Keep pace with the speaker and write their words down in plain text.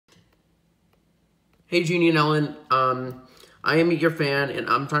Hey, Jeannie and Ellen. I am your fan, and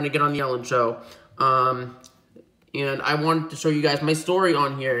I'm trying to get on the Ellen Show. And I wanted to show you guys my story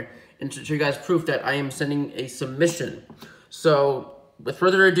on here and to show you guys proof that I am sending a submission. So, with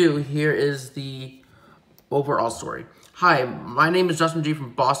further ado, here is the overall story. Hi, my name is Justin G.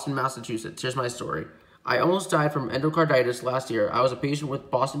 from Boston, Massachusetts. Here's my story. I almost died from endocarditis last year. I was a patient with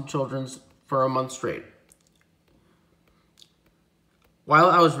Boston Children's for a month straight.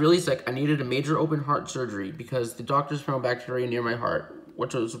 While I was really sick, I needed a major open heart surgery because the doctors found bacteria near my heart,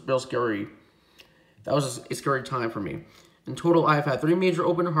 which was real scary. That was a scary time for me. In total, I have had 3 major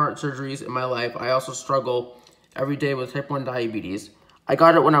open heart surgeries in my life. I also struggle every day with type 1 diabetes. I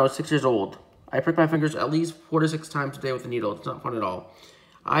got it when I was 6 years old. I prick my fingers at least 4 to 6 times a day with a needle. It's not fun at all.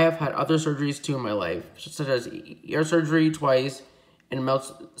 I have had other surgeries too in my life, such as ear surgery twice and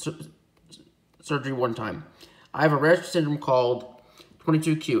mouth surgery 1 time. I have a rare syndrome called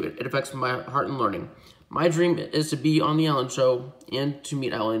 22q. It affects my heart and learning. My dream is to be on the Ellen Show and to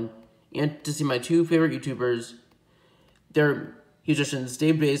meet Ellen and to see my 2 favorite YouTubers. They're musicians,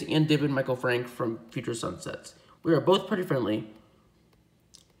 Dave Bays and David Michael Frank from Future Sunsets. We are both pretty friendly.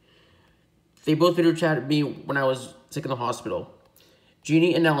 They both video chatted me when I was sick in the hospital.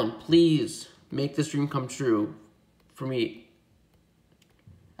 Jeannie and Ellen, please make this dream come true for me.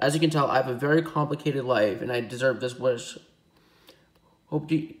 As you can tell, I have a very complicated life and I deserve this wish. Hope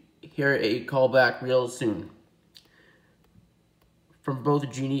to hear a call back real soon. From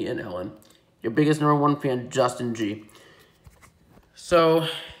both Jeannie and Ellen. Your biggest #1 fan, Justin G. So,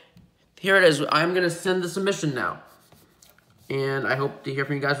 here it is. I'm going to send the submission now. And I hope to hear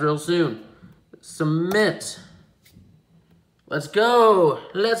from you guys real soon. Submit. Let's go.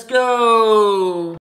 Let's go.